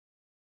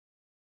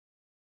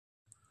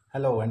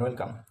Hello and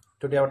welcome.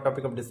 Today our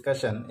topic of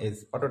discussion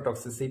is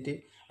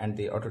ototoxicity and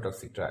the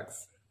ototoxic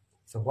drugs.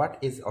 So what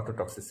is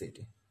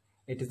ototoxicity?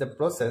 It is the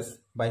process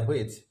by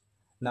which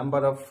number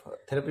of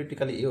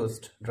therapeutically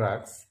used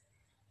drugs,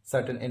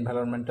 certain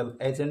environmental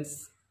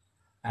agents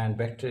and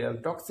bacterial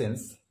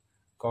toxins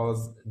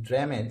cause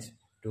damage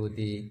to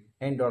the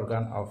end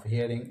organ of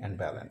hearing and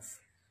balance.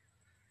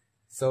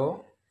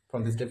 So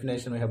from this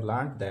definition we have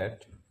learned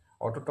that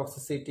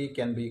ototoxicity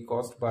can be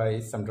caused by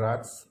some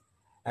drugs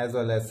as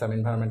well as some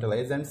environmental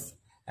agents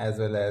as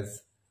well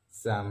as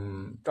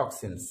some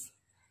toxins,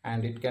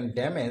 and it can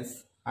damage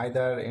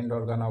either end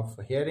organ of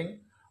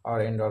hearing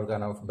or end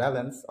organ of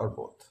balance or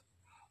both.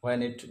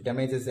 When it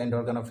damages end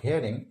organ of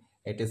hearing,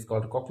 it is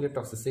called cochlear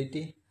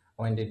toxicity.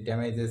 When it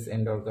damages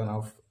end organ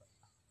of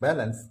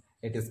balance,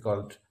 it is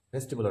called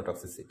vestibular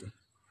toxicity.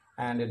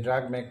 And a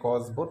drug may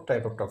cause both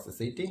type of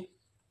toxicity,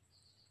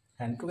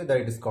 and together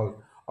it is called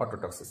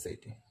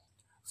ototoxicity.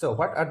 So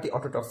what are the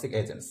ototoxic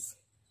agents?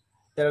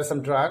 There are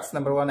some drugs.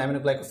 Number one,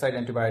 aminoglycoside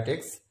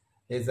antibiotics.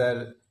 These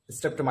are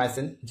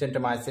streptomycin,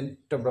 gentamicin,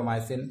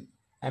 tobramycin,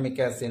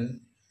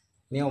 amikacin,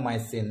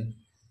 neomycin,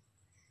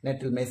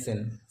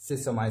 natilmycin,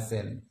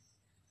 cysomycin,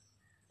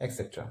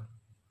 etc.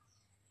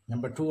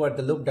 Number two are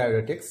the loop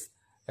diuretics,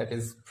 that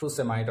is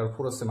furosemide or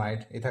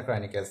furosemide,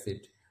 ethacrynic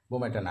acid,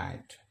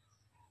 bumetanide.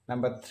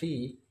 Number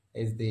three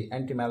is the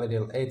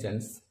antimalarial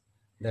agents,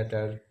 that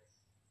are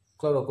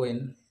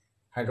chloroquine,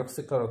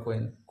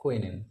 hydroxychloroquine,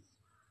 quinine.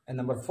 And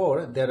number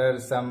four, there are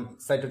some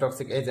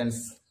cytotoxic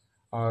agents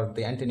or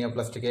the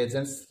antineoplastic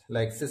agents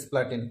like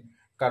cisplatin,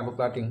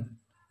 carboplatin,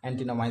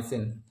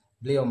 antinomycin,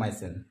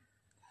 bleomycin.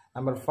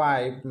 Number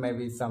five may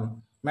be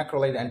some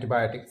macrolide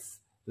antibiotics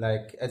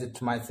like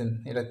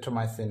azithromycin,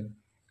 erythromycin,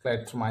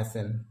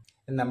 clarithromycin.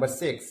 And number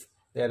six,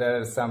 there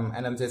are some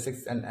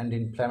analgesics and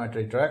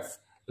anti-inflammatory drugs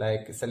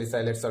like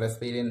salicylates or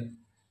aspirin,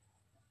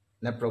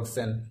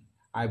 naproxen,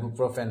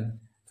 ibuprofen,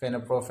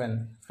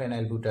 phenoprofen,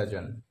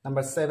 phenylbutazone.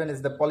 Number seven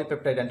is the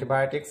polypeptide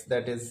antibiotics,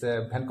 that is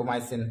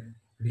vancomycin,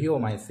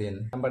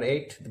 bleomycin. Number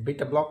eight, the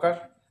beta blocker,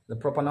 the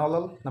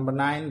propanolol. Number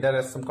nine, there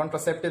are some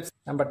contraceptives.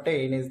 Number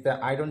 10 is the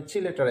iron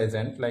chelator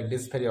agent like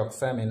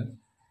dysferrioxamine.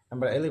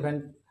 Number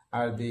 11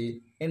 are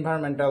the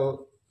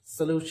environmental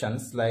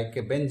solutions like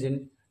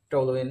benzene,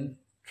 toluene,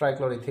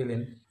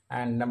 trichloroethylene.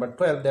 And number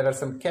 12, there are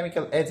some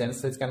chemical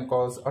agents which can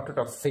cause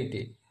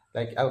ototoxicity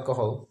like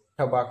alcohol,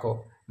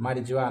 tobacco,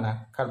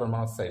 marijuana, carbon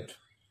monoxide.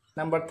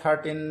 Number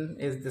 13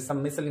 is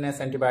some miscellaneous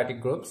antibiotic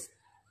groups,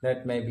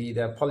 that may be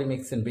the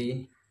polymyxin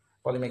B,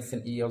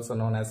 polymyxin E, also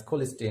known as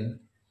colistin,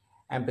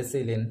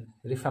 ampicillin,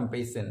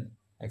 rifampicin,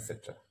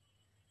 etc.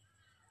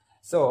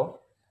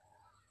 So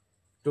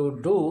to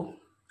do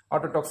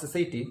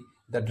ototoxicity,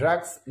 the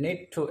drugs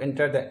need to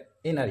enter the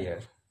inner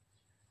ear.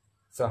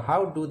 So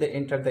how do they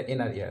enter the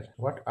inner ear?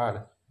 What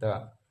are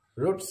the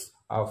routes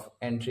of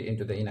entry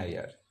into the inner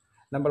ear?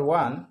 Number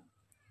one,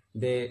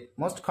 they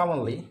most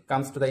commonly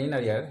comes to the inner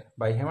ear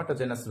by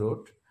hematogenous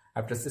route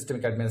after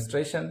systemic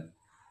administration.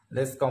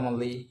 Less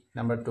commonly,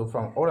 number two,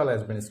 from oral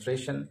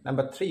administration.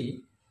 Number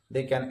three,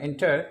 they can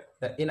enter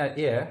the inner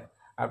ear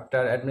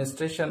after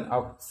administration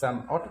of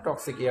some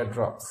ototoxic ear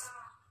drops.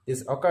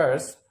 This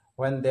occurs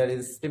when there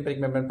is tympanic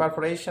membrane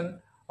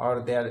perforation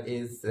or there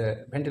is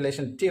a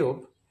ventilation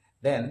tube.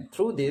 Then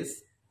through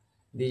this,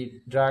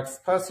 the drugs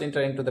first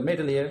enter into the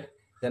middle ear.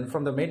 Then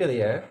from the middle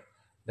ear,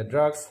 the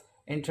drugs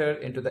enter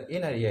into the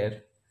inner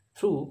ear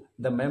through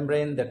the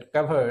membrane that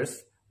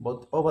covers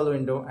both oval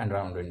window and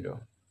round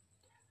window.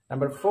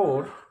 Number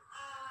four,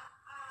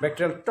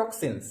 bacterial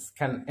toxins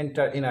can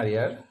enter inner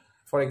ear.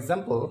 For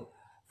example,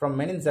 from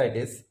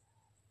meningitis,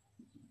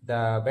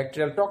 the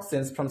bacterial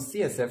toxins from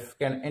CSF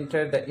can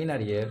enter the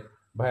inner ear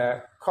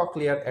via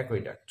cochlear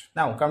aqueduct.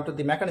 Now come to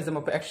the mechanism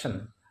of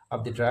action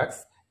of the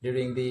drugs.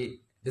 During the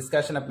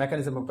discussion of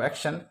mechanism of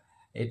action,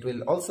 it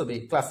will also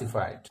be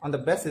classified. On the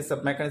basis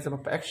of mechanism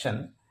of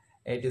action,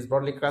 it is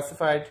broadly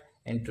classified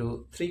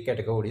into three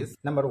categories.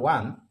 Number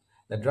one,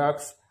 the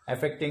drugs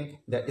affecting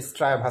the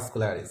stria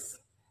vascularis.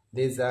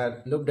 These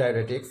are loop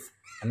diuretics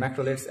and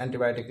macrolides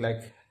antibiotic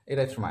like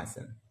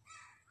erythromycin.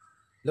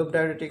 Loop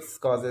diuretics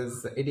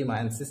causes edema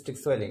and cystic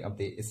swelling of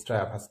the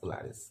stria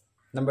vascularis.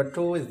 Number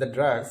two is the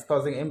drugs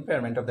causing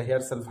impairment of the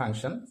hair cell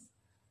functions,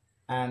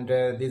 and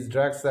these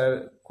drugs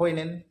are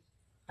quinine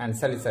and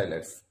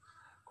salicylates.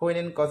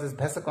 Quinine causes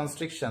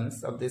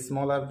vasoconstrictions of the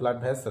smaller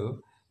blood vessel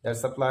that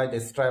supply the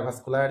stria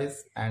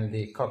vascularis and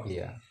the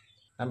cochlea.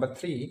 Number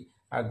three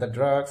are the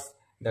drugs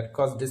that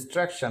cause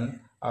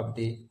destruction of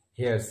the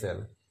hair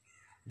cell.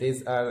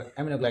 These are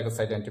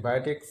aminoglycoside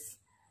antibiotics,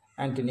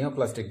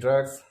 antineoplastic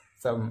drugs,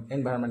 some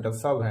environmental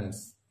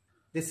solvents.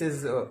 This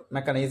is a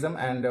mechanism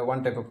and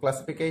one type of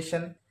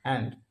classification,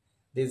 and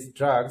these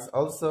drugs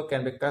also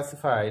can be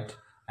classified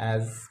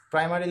as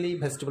primarily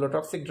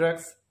vestibulotoxic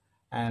drugs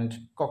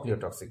and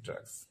cochleotoxic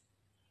drugs.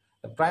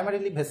 The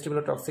primarily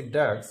vestibulotoxic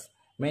drugs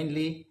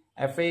mainly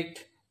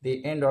affect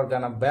the end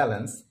organ of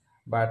balance,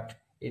 but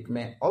it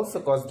may also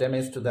cause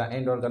damage to the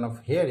end organ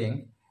of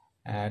hearing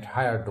at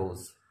higher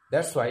dose.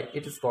 That's why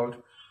it is called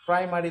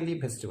primarily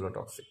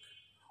vestibulotoxic.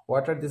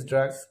 What are these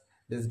drugs?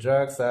 These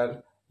drugs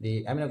are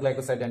the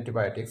aminoglycoside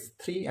antibiotics,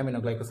 3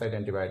 aminoglycoside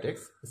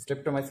antibiotics,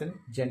 streptomycin,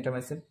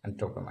 gentamicin, and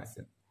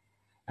topramycin.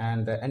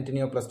 And the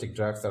antineoplastic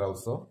drugs are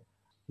also.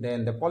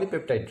 Then the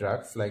polypeptide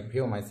drugs like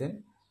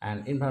bleomycin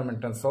and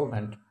environmental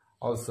solvent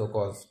also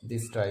cause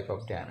this type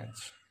of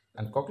damage.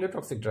 And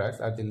cochleotoxic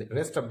drugs are the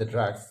rest of the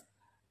drugs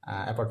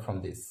apart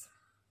from this.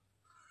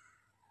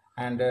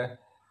 And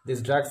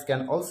these drugs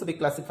can also be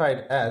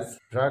classified as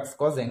drugs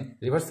causing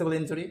reversible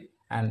injury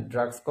and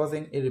drugs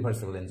causing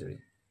irreversible injury.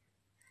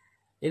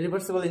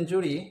 Irreversible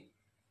injury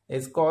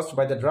is caused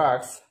by the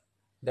drugs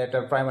that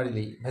are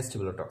primarily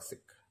vestibulotoxic.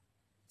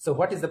 So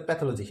what is the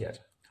pathology here?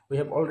 We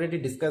have already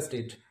discussed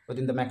it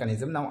within the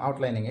mechanism, now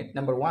outlining it.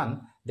 Number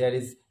 1, there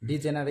is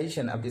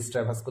degeneration of the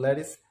stria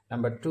vascularis.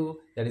 Number 2,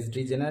 there is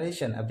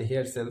degeneration of the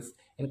hair cells.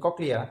 In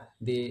cochlea,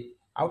 the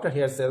outer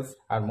hair cells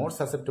are more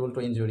susceptible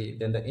to injury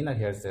than the inner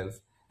hair cells,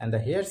 and the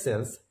hair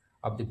cells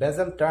of the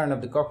basal turn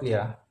of the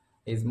cochlea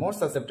is more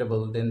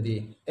susceptible than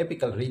the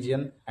apical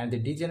region, and the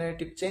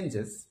degenerative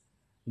changes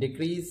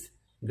decrease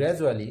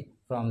gradually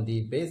from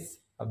the base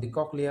of the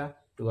cochlea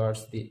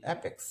towards the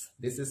apex.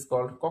 This is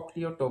called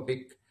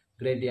cochleotopic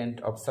gradient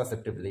of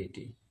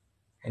susceptibility.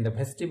 In the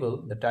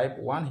vestibule, the type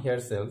 1 hair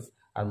cells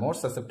are more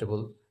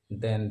susceptible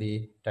than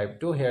the type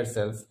 2 hair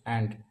cells,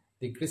 and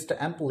the crista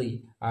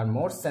ampuli are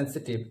more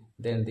sensitive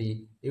than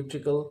the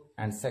utricle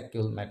and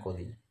saccule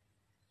maculae.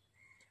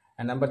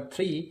 And number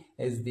 3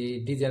 is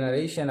the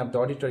degeneration of the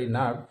auditory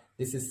nerve.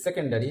 This is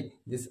secondary.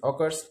 This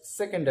occurs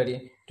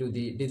secondary to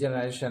the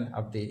degeneration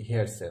of the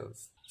hair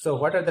cells. So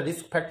what are the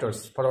risk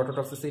factors for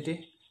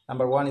ototoxicity?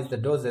 Number 1 is the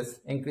doses.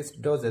 Increased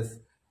doses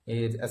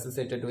is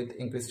associated with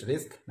increased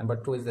risk.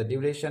 Number 2 is the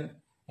duration.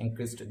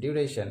 Increased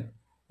duration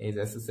is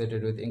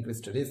associated with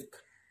increased risk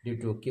due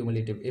to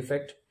cumulative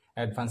effect,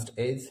 advanced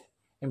age,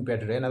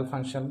 impaired renal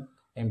function,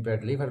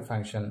 impaired liver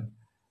function,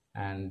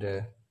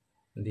 and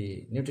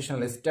the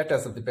nutritional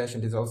status of the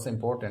patient is also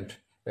important.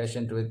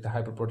 Patient with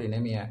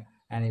hyperproteinemia,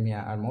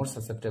 anemia are more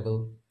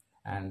susceptible,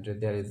 and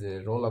there is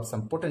a role of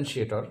some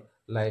potentiator,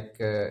 like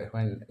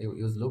when you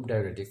use loop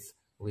diuretics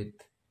with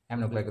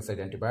aminoglycoside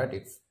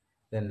antibiotics,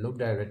 then loop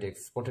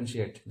diuretics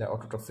potentiate the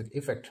ototoxic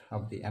effect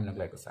of the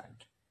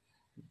aminoglycoside.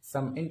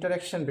 Some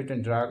interaction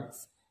between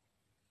drugs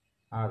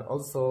are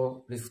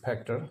also risk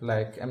factor,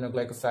 like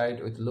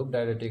aminoglycoside with loop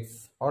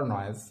diuretics or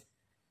noise,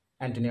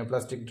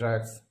 antineoplastic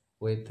drugs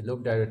with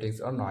loop diuretics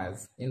or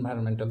noise,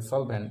 environmental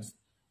solvents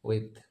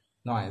with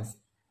noise.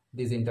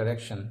 These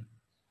interaction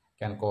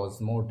can cause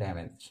more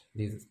damage.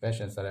 These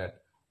patients are at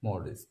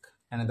more risk.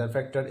 Another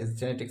factor is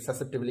genetic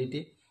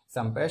susceptibility.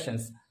 Some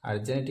patients are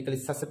genetically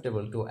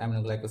susceptible to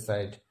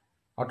aminoglycoside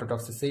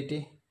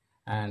ototoxicity,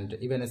 and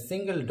even a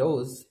single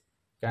dose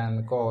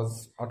can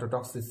cause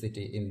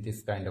ototoxicity in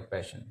this kind of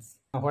patients.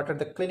 Now, what are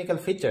the clinical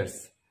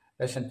features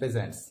patient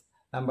presents?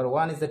 Number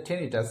 1 is the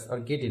tinnitus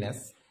or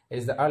giddiness. It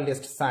is the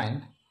earliest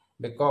sign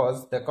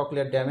because the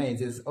cochlear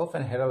damage is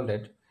often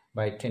heralded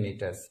by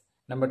tinnitus.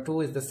 Number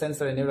 2 is the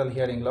sensory neural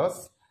hearing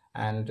loss,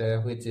 and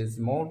which is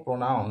more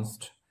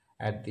pronounced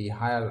at the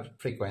higher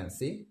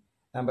frequency.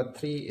 Number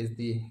 3 is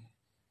the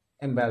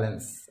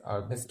imbalance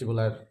or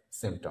vestibular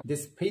symptom.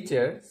 These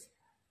features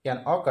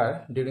can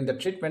occur during the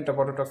treatment of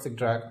ototoxic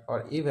drug,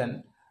 or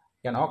even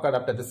can occur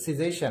after the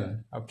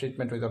cessation of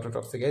treatment with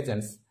ototoxic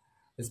agents,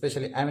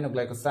 especially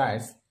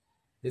aminoglycosides.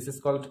 This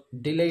is called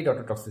delayed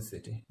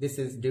ototoxicity. This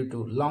is due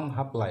to long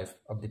half-life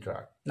of the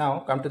drug. Now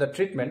come to the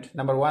treatment.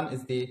 Number 1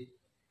 is the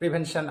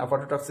prevention of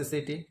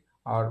ototoxicity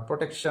or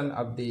protection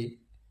of the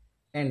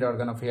end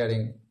organ of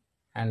hearing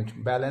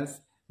and balance.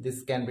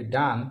 This can be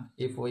done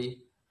if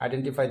we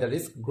identify the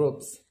risk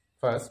groups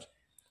first,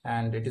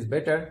 and it is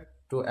better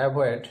to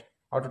avoid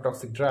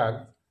ototoxic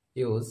drug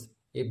use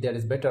if there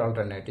is better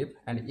alternative,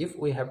 and if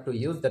we have to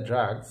use the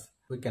drugs,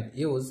 we can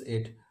use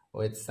it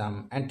with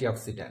some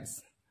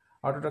antioxidants.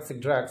 Ototoxic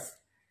drugs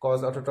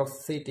cause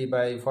ototoxicity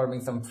by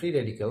forming some free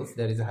radicals.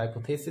 There is a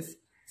hypothesis.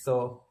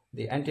 So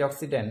the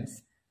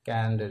antioxidants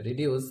can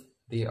reduce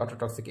the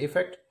ototoxic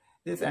effect.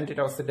 These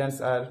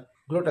antioxidants are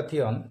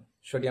glutathione,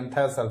 sodium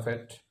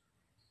thiosulfate,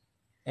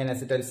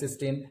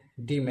 N-acetylcysteine,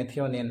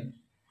 D-methionine,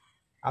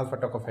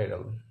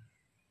 alpha-tocopherol.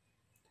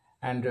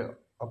 And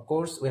of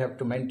course, we have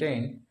to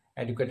maintain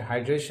adequate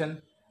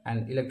hydration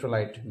and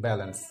electrolyte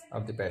balance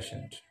of the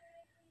patient.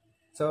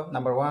 So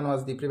number 1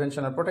 was the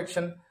prevention or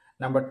protection.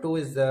 Number 2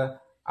 is the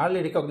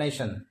early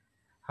recognition.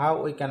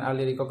 How we can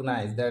early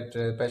recognize that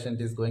patient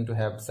is going to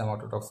have some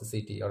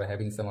ototoxicity or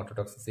having some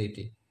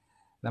ototoxicity.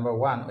 Number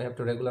 1, we have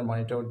to regularly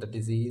monitor the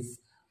disease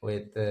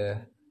with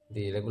the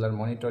regular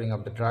monitoring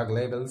of the drug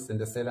levels in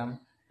the serum,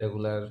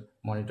 regular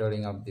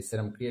monitoring of the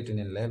serum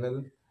creatinine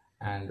level,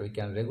 and we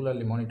can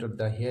regularly monitor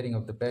the hearing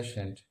of the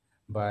patient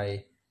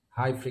by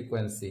high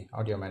frequency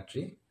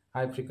audiometry.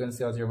 High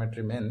frequency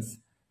audiometry means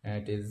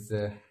it is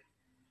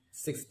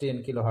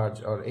 16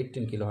 kilohertz or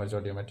 18 kilohertz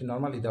audiometry.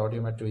 Normally the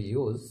audiometry we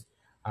use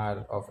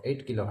are of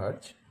 8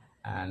 kilohertz,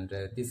 and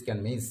this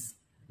can miss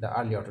the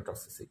early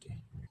ototoxicity.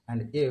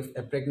 And if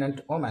a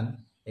pregnant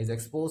woman is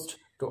exposed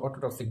to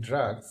ototoxic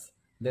drugs,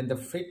 then the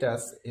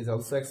fetus is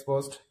also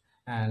exposed,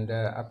 and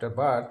after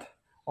birth,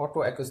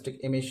 autoacoustic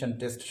emission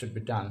test should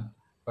be done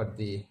for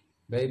the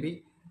baby.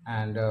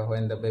 And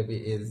when the baby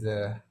is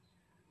a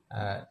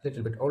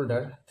little bit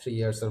older, 3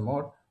 years or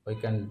more, we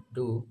can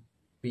do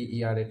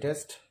PERA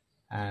test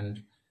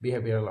and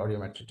behavioral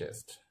audiometry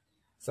test.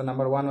 So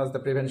number 1 was the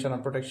prevention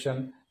and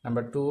protection.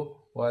 Number 2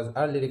 was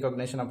early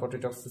recognition of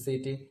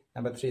ototoxicity.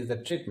 Number 3 is the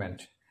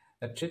treatment.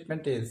 The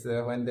treatment is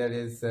when there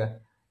is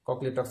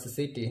cochlear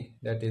toxicity,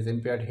 that is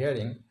impaired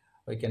hearing,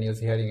 we can use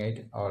hearing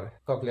aid or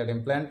cochlear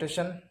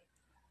implantation.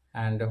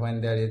 And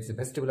when there is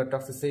vestibular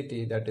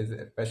toxicity, that is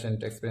a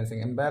patient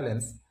experiencing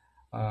imbalance,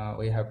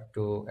 we have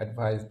to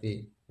advise the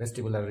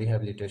vestibular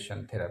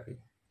rehabilitation therapy.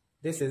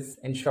 This is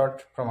in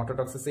short from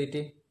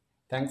ototoxicity.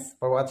 Thanks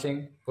for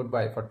watching.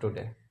 Goodbye for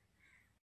today.